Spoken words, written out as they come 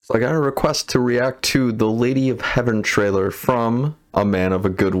I got a request to react to the Lady of Heaven trailer from A Man of a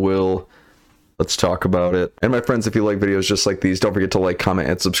Goodwill. Let's talk about it. And my friends, if you like videos just like these, don't forget to like, comment,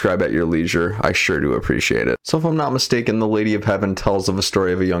 and subscribe at your leisure. I sure do appreciate it. So if I'm not mistaken, The Lady of Heaven tells of a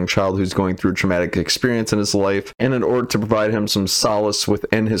story of a young child who's going through a traumatic experience in his life, and in order to provide him some solace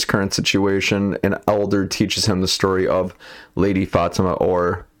within his current situation, an elder teaches him the story of Lady Fatima,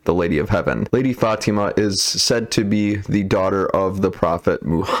 or the Lady of Heaven. Lady Fatima is said to be the daughter of the Prophet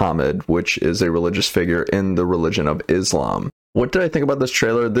Muhammad, which is a religious figure in the religion of Islam. What did I think about this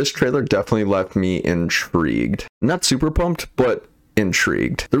trailer? This trailer definitely left me intrigued. Not super pumped, but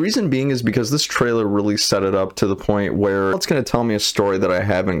intrigued. The reason being is because this trailer really set it up to the point where it's going to tell me a story that I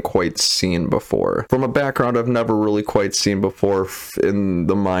haven't quite seen before. From a background I've never really quite seen before in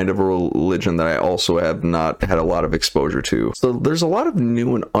the mind of a religion that I also have not had a lot of exposure to. So there's a lot of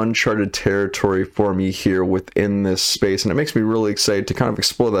new and uncharted territory for me here within this space, and it makes me really excited to kind of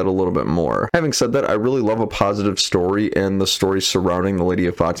explore that a little bit more. Having said that, I really love a positive story, and the story surrounding the Lady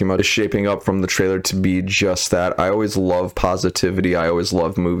of Fatima is shaping up from the trailer to be just that. I always love positivity. I always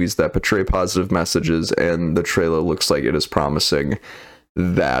love movies that portray positive messages, and the trailer looks like it is promising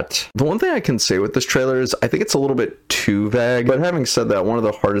that. The one thing I can say with this trailer is I think it's a little bit too vague, but having said that, one of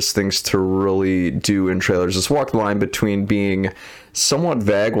the hardest things to really do in trailers is walk the line between being somewhat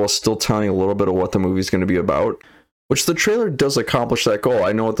vague while still telling a little bit of what the movie's going to be about. Which the trailer does accomplish that goal.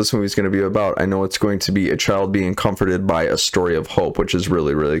 I know what this movie is going to be about. I know it's going to be a child being comforted by a story of hope, which is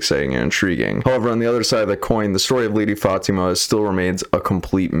really, really exciting and intriguing. However, on the other side of the coin, the story of Lady Fatima still remains a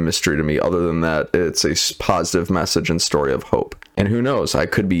complete mystery to me. Other than that, it's a positive message and story of hope. And who knows, I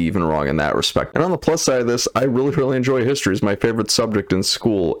could be even wrong in that respect. And on the plus side of this, I really, really enjoy history. It's my favorite subject in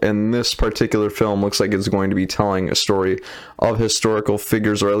school. And this particular film looks like it's going to be telling a story of historical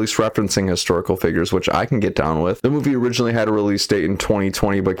figures, or at least referencing historical figures, which I can get down with. The movie originally had a release date in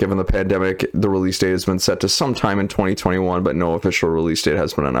 2020, but given the pandemic, the release date has been set to sometime in 2021, but no official release date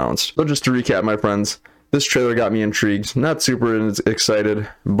has been announced. So just to recap, my friends, this trailer got me intrigued. Not super excited,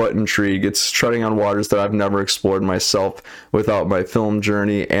 but intrigued. It's treading on waters that I've never explored myself without my film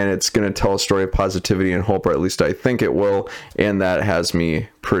journey, and it's going to tell a story of positivity and hope, or at least I think it will, and that has me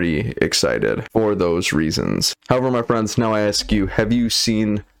pretty excited for those reasons. However, my friends, now I ask you, have you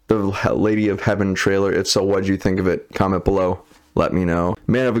seen the Lady of Heaven trailer? If so, what did you think of it? Comment below. Let me know.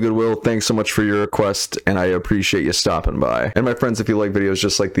 Man of a Goodwill, thanks so much for your request, and I appreciate you stopping by. And my friends, if you like videos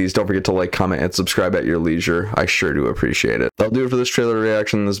just like these, don't forget to like, comment, and subscribe at your leisure. I sure do appreciate it. That'll do it for this trailer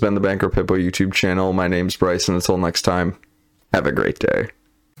reaction. This has been the Banker Pippo YouTube channel. My name's Bryce, and until next time, have a great day.